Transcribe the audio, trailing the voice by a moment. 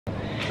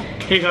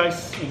Hey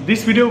guys, in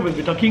this video we'll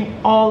be talking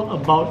all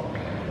about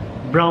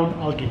brown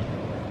algae.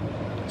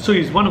 So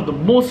it's one of the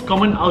most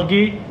common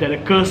algae that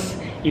occurs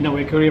in our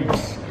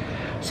aquariums.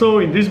 So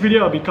in this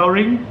video I'll be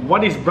covering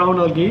what is brown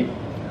algae,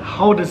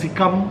 how does it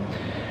come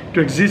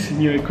to exist in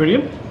your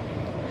aquarium,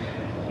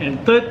 and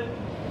third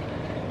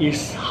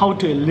is how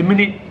to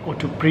eliminate or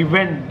to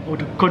prevent or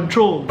to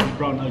control the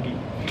brown algae.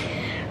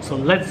 So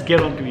let's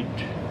get on to it.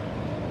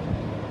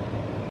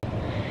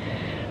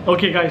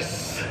 Okay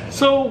guys,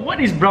 so what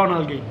is brown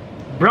algae?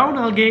 Brown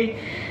algae,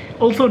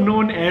 also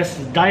known as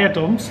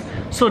diatoms.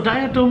 So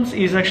diatoms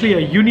is actually a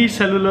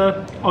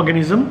unicellular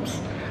organisms.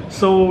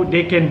 So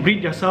they can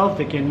breed themselves,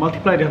 they can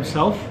multiply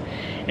themselves.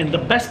 And the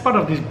best part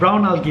of this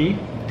brown algae,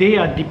 they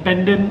are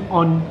dependent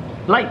on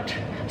light.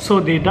 So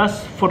they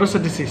does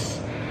photosynthesis.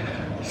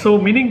 So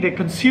meaning they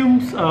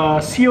consume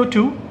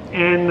CO2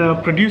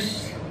 and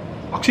produce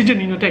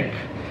oxygen in your tank.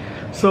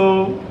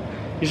 So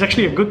it's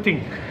actually a good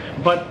thing.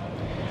 But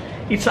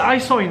it's an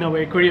eyesore in our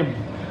aquarium.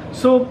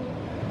 So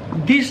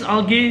these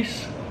algae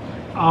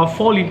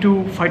fall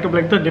into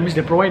phytoplankton. That means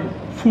they provide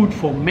food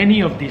for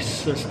many of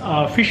these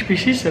fish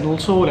species and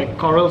also like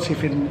corals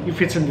if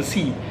it's in the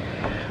sea.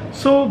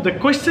 So the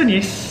question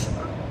is,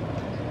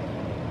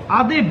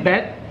 are they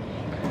bad?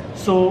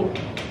 So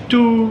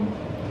to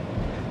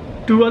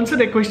answer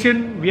that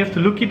question, we have to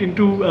look at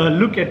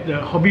the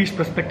hobbyist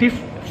perspective,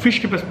 fish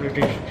keeper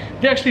perspective.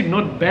 They're actually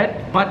not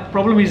bad, but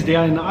problem is they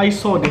are an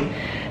eyesore.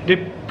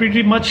 They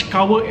pretty much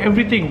cover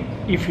everything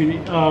if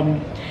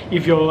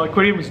your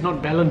aquarium is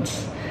not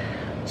balanced.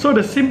 So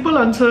the simple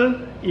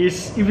answer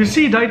is, if you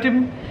see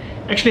diatom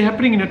actually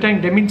happening in your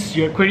tank, that means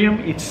your aquarium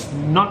it's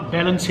not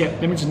balanced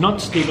yet. That means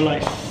not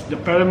stabilized. The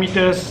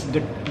parameters,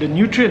 the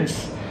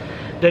nutrients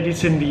that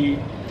is in the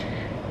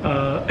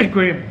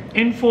aquarium.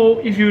 And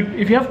if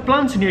you have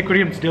plants in your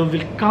aquariums, they will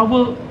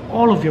cover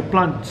all of your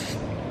plants.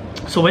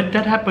 So when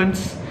that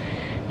happens,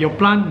 your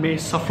plant may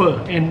suffer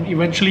and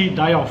eventually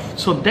die off.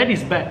 So that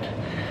is bad.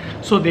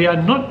 So they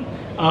are not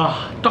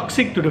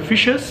toxic to the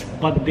fishes,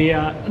 but they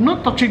are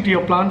not toxic to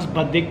your plants,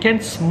 but they can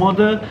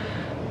smother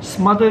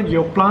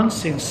your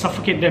plants and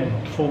suffocate them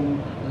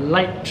from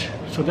light,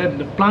 so that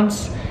the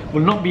plants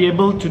will not be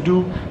able to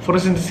do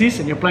photosynthesis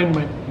and your plant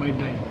might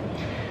die.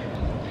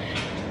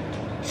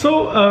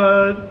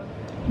 So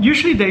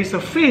usually there is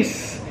a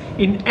phase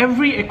in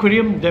every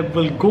aquarium that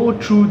will go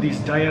through these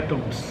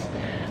diatoms.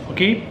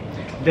 Okay,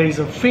 there is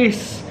a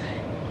phase,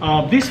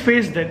 this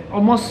phase that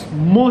almost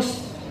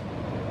most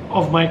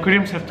of my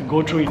aquariums have to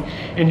go through it,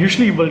 and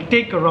usually it will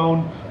take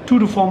around 2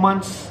 to 4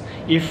 months.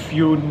 If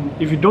you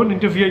don't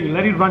interfere, you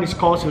let it run its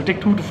course, it will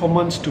take 2 to 4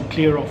 months to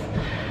clear off.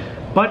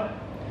 But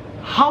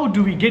how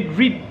do we get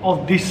rid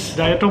of this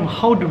diatom?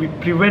 How do we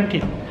prevent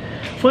it?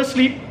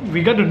 Firstly,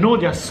 we got to know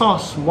their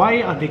source.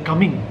 Why are they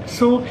coming?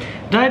 So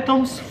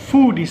diatoms'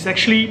 food is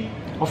actually,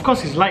 of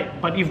course, is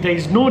light, but if there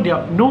is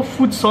no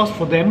food source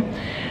for them,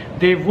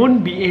 they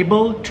won't be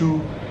able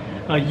to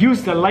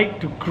use the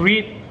light to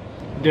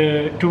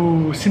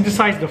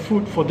synthesize the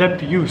food for them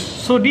to use.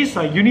 So these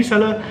are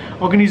unicellular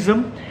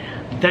organism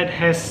that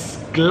has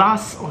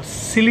glass or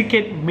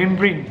silicate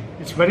membrane.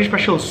 It's very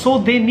special. So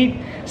they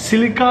need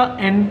silica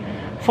and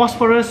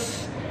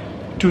phosphorus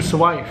to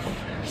survive.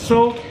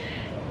 So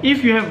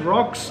if you have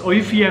rocks or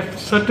if you have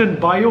certain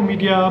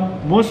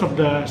biomedia, most of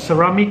the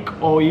ceramic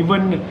or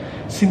even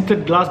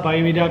sintered glass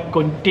biomedia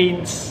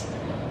contains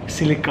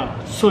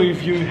silica. So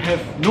if you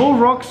have no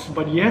rocks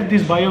but you have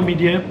this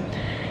biomedia,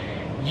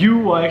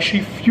 you are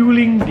actually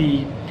fueling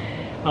the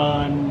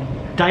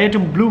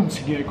diatom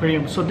blooms in your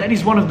aquarium. So that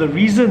is one of the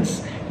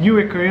reasons new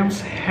aquariums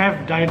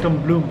have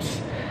diatom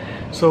blooms.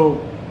 So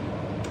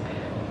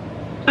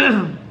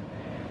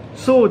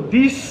so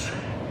these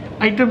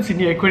items in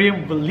your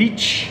aquarium will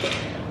leach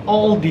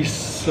all this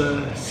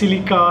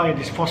silica and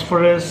this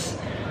phosphorus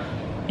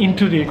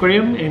into the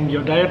aquarium, and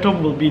your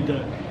diatom will be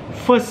the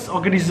first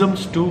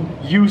organisms to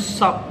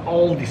use up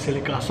all the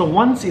silica. So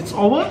once it's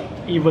over,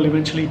 it will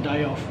eventually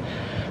die off.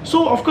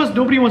 So of course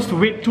nobody wants to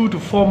wait 2 to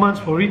 4 months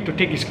for it to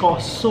take its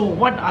course. So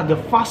what are the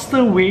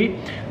faster way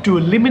to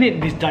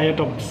eliminate these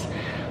diatoms?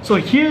 So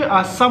here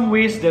are some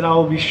ways that I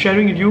will be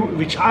sharing with you,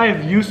 which I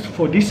have used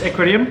for this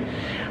aquarium.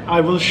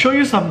 I will show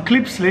you some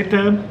clips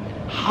later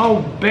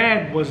how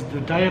bad was the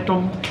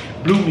diatom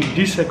bloom in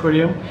this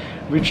aquarium,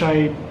 which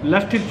I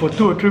left it for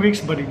 2 or 3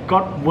 weeks, but it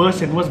got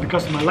worse and worse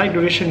because my light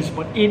duration is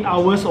about 8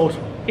 hours or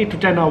 8 to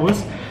 10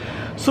 hours.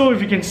 So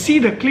if you can see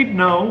the clip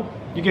now,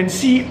 you can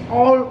see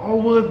all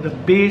over the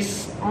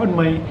base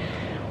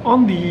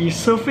on the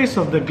surface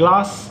of the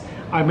glass.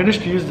 I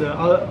managed to use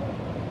the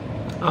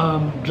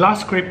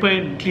glass scraper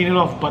and clean it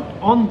off, but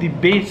on the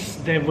base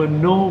there were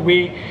no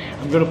way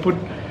I'm going to put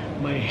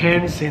my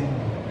hands and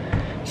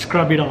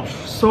scrub it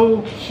off.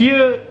 So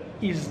here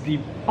is the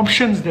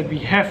options that we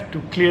have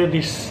to clear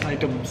these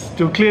diatoms.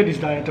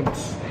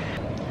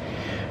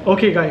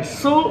 Okay guys,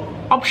 so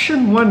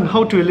option 1,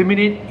 how to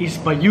eliminate, is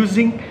by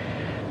using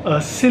a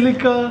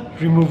silica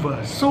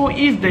remover. So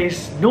if there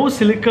is no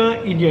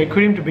silica in your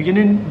aquarium to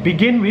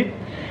begin with,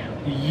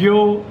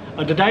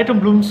 the diatom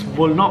blooms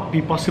will not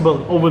be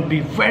possible or will be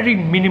very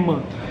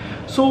minimal.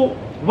 So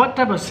what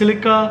type of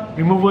silica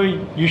remover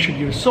you should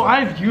use? So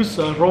I've used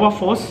Roa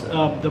Force,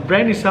 the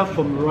brand itself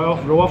from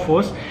Roa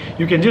Force.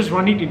 You can just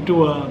run it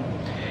into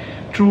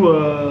through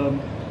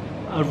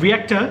a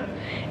reactor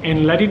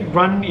and let it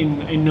run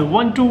in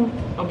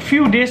a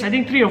few days. I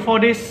think 3 or 4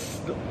 days,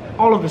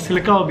 all of the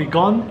silica will be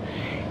gone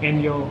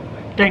and your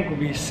tank will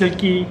be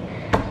silky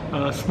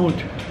smooth.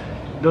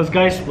 Those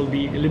guys will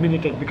be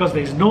eliminated because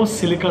there is no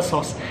silica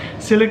source.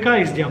 Silica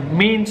is their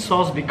main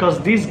source because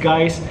these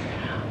guys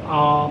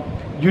are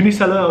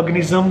unicellular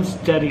organisms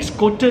that is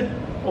coated,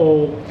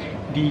 or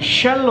the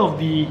shell of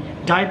the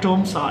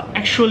diatoms are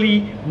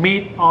actually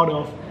made out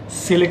of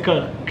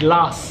silica,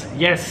 glass.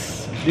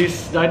 Yes,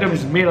 this diatom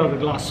is made out of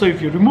glass. So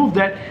if you remove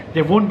that,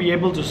 they won't be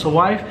able to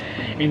survive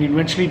and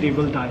eventually they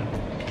will die.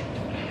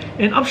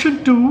 And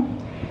option 2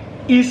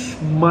 is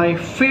my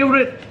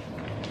favorite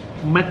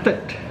method,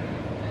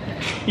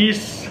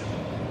 is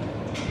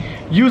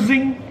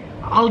using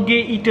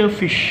algae eater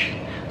fish.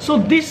 So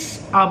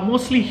these are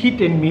mostly hit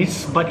and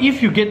miss, but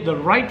if you get the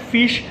right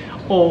fish,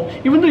 or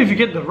even though if you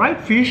get the right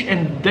fish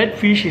and that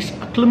fish is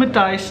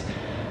acclimatized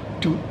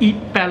to eat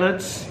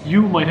pellets,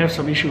 you might have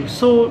some issues.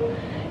 So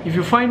if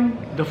you find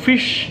the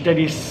fish that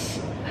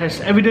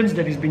has evidence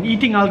that it's been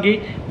eating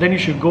algae, then you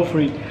should go for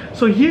it.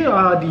 So here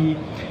are the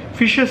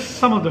fishes,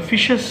 some of the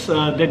fishes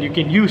that you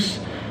can use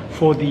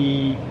for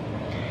the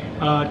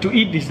to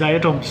eat these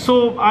diatoms.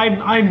 So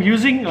I'm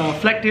using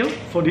flagtail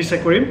for this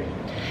aquarium.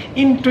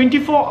 In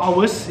 24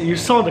 hours, you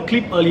saw the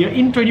clip earlier,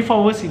 in 24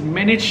 hours it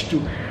managed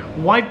to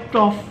wipe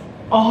off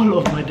all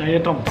of my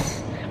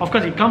diatoms. Of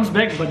course it comes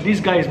back, but this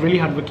guy is really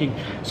hardworking.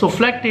 So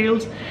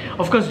flagtails,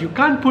 of course you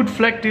can't put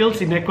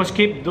flagtails in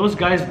aquascape. Those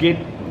guys get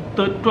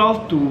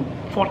 12 to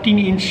 14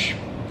 inch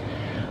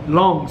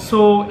long.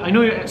 So I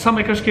know some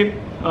aquascape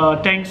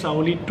tanks are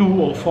only 2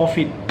 or 4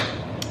 feet.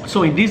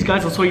 So in these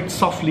guys also eat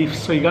soft leaves,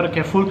 so you gotta be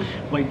careful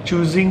by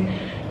choosing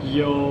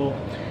your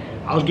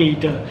algae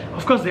eater.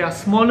 Of course there are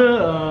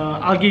smaller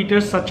algae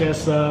eaters such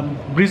as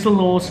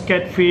bristlenose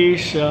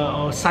catfish,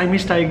 or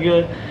Siamese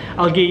tiger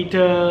algae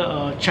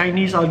eater,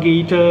 Chinese algae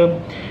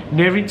eater,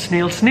 Nereid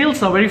snails.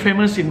 Snails are very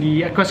famous in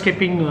the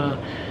aquascaping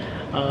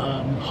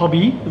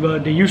hobby, where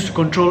they used to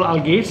control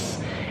algae,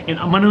 and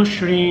Amano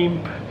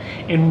shrimp.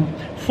 And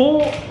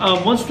for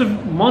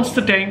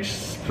monster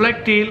tanks,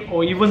 flagtail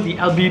or even the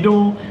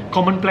albino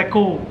common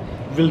pleco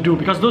will do,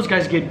 because those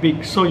guys get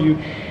big, so you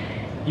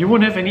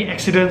won't have any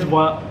accidents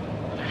what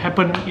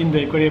happen in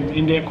the aquarium,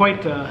 and they're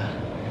quite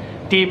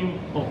tame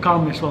or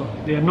calm as well.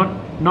 They are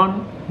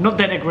not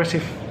that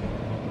aggressive.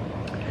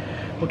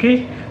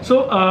 Okay,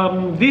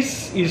 so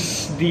this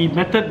is the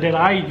method that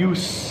I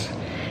use.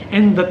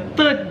 And the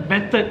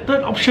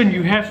third option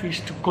you have is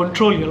to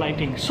control your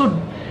lighting. So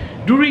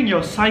during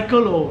your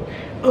cycle or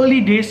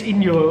early days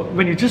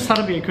when you just start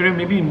up your aquarium,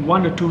 maybe in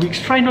 1 or 2 weeks,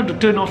 try not to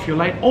turn off your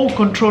light or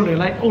control your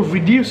light or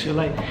reduce your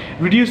light.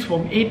 Reduce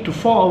from 8 to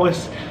 4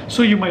 hours,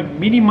 so you might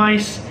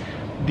minimize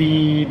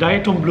the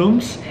diatom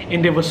blooms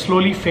and they will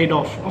slowly fade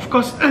off. Of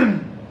course,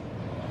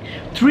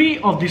 3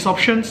 of these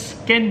options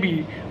can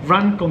be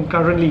run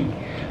concurrently.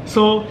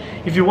 So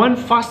if you want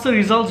faster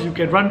results, you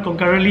can run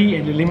concurrently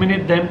and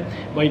eliminate them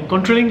by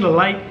controlling the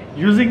light,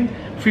 using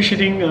fish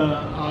eating,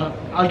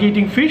 algae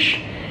eating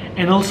fish,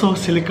 and also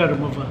silica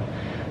remover.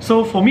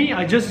 So for me,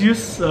 I just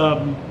use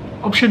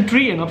option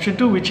 3 and option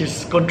 2, which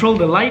is control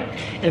the light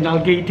and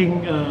algae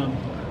eating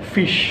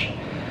fish.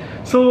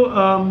 So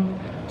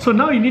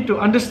now you need to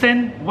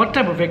understand what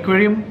type of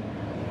aquarium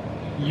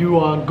you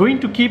are going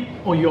to keep,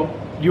 or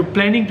you're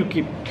planning to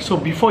keep. So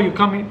before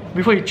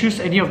you choose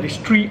any of these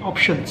 3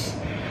 options.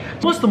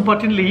 Most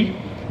importantly,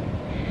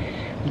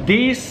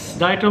 these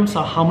diatoms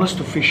are harmless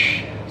to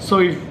fish. So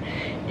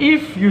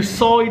if you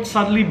saw it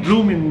suddenly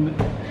bloom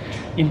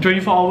in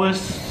 24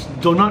 hours,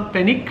 do not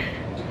panic.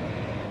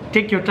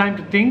 Take your time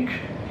to think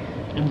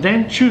and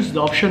then choose the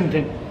option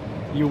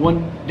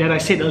that I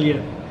said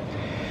earlier.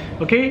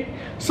 Okay,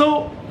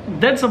 so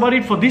that's about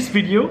it for this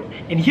video.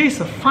 And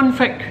here's a fun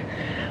fact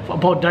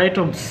about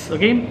diatoms.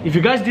 Okay, if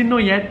you guys didn't know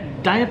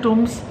yet,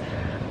 diatoms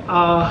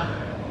are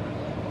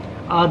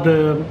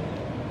the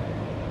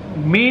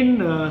main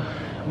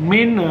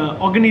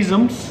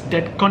organisms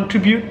that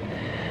contribute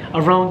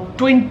around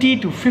 20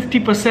 to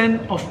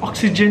 50% of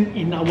oxygen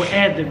in our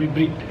air that we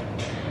breathe.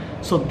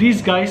 So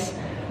these guys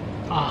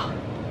are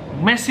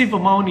massive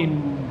amount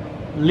in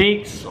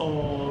lakes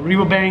or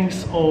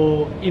riverbanks,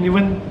 or in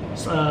even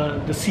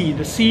the sea.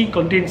 The sea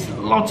contains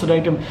lots of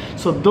diatoms.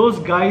 So those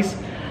guys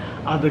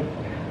are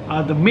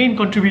the main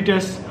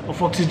contributors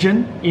of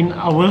oxygen in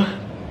our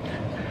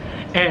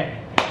air.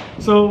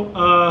 So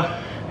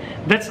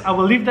I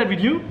will leave that with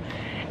you,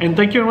 and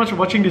thank you very much for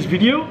watching this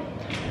video.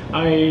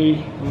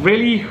 I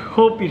really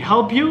hope it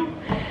helped you,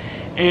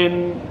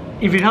 and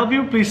if it helped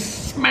you, please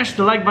smash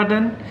the like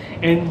button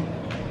and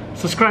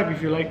subscribe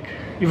if you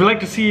like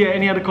to see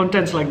any other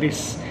contents like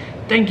this.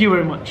 Thank you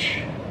very much.